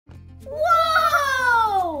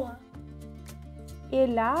A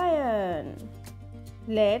lion.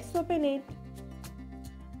 Let's open it.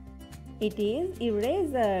 It is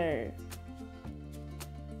eraser.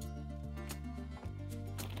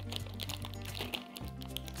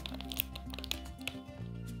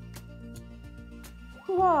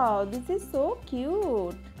 Wow, this is so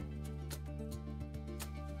cute.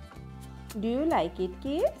 Do you like it,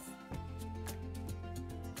 kids?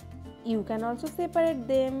 You can also separate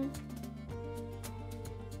them.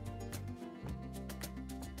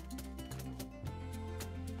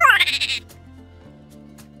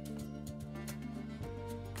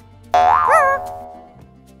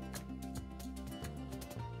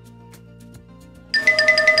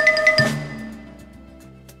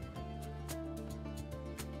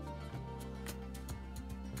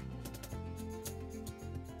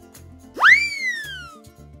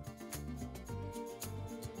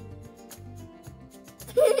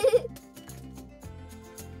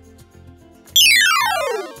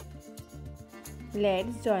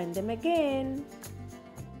 Let's join them again.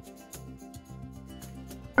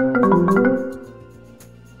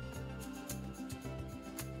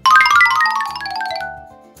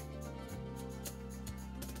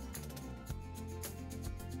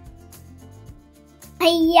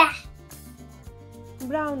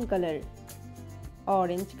 Brown color,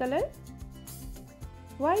 orange color,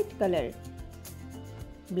 white color,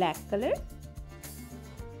 black color.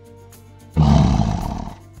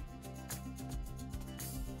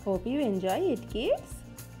 Hope you enjoy it, kids.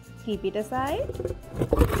 Keep it aside.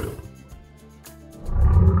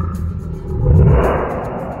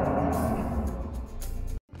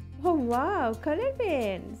 Oh wow, color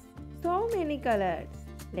pens! So many colors.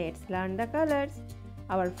 Let's learn the colors.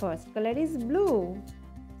 Our first color is blue.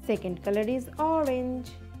 Second color is orange.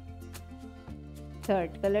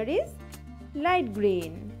 Third color is light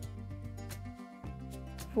green.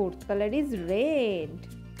 Fourth color is red.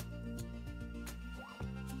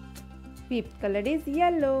 Fifth color is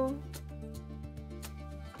yellow.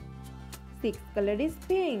 Sixth color is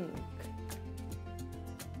pink.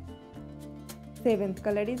 Seventh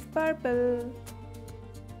color is purple.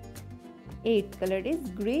 Eighth color is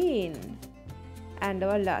green. And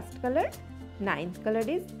our last color, ninth color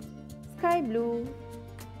is sky blue.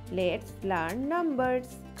 Let's learn numbers.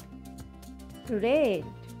 Red.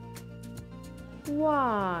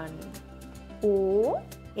 1.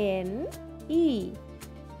 O-N-E.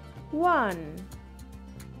 1.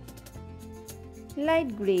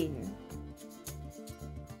 Light green.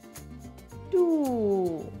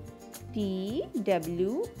 2.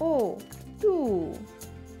 T-W-O. 2.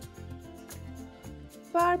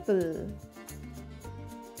 Purple.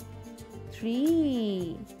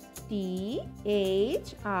 3. T-H-R-E-E.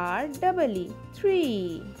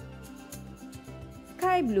 3.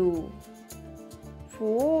 Sky blue.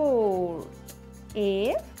 4.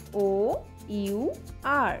 F-O-U-R.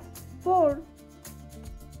 4.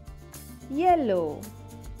 Yellow.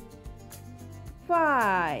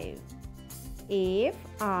 5. F-I-V-E.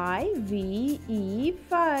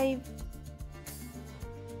 5.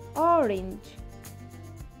 Orange.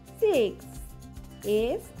 6.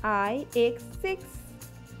 S-I-X. 6.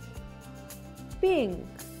 Pink.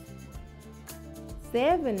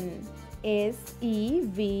 7. S-E-V-E-N.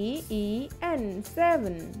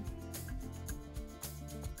 7.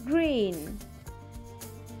 Green.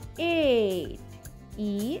 8.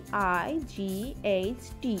 E-I-G-H-T.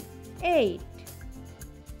 8.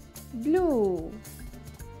 Blue.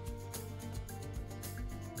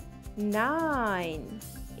 9.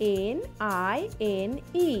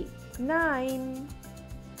 N-I-N-E. 9.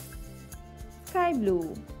 Sky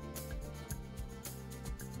blue.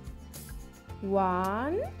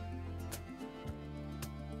 1.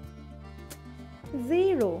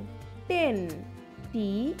 0. 10.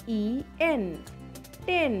 T-E-N.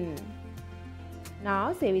 10.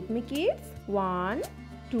 Now say with me, kids. 1,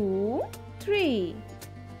 2, 3,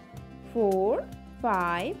 4,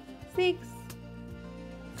 5, 6,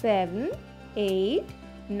 7, 8,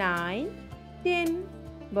 9, 10.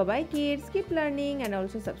 Bye bye, kids. Keep learning and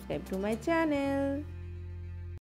also subscribe to my channel.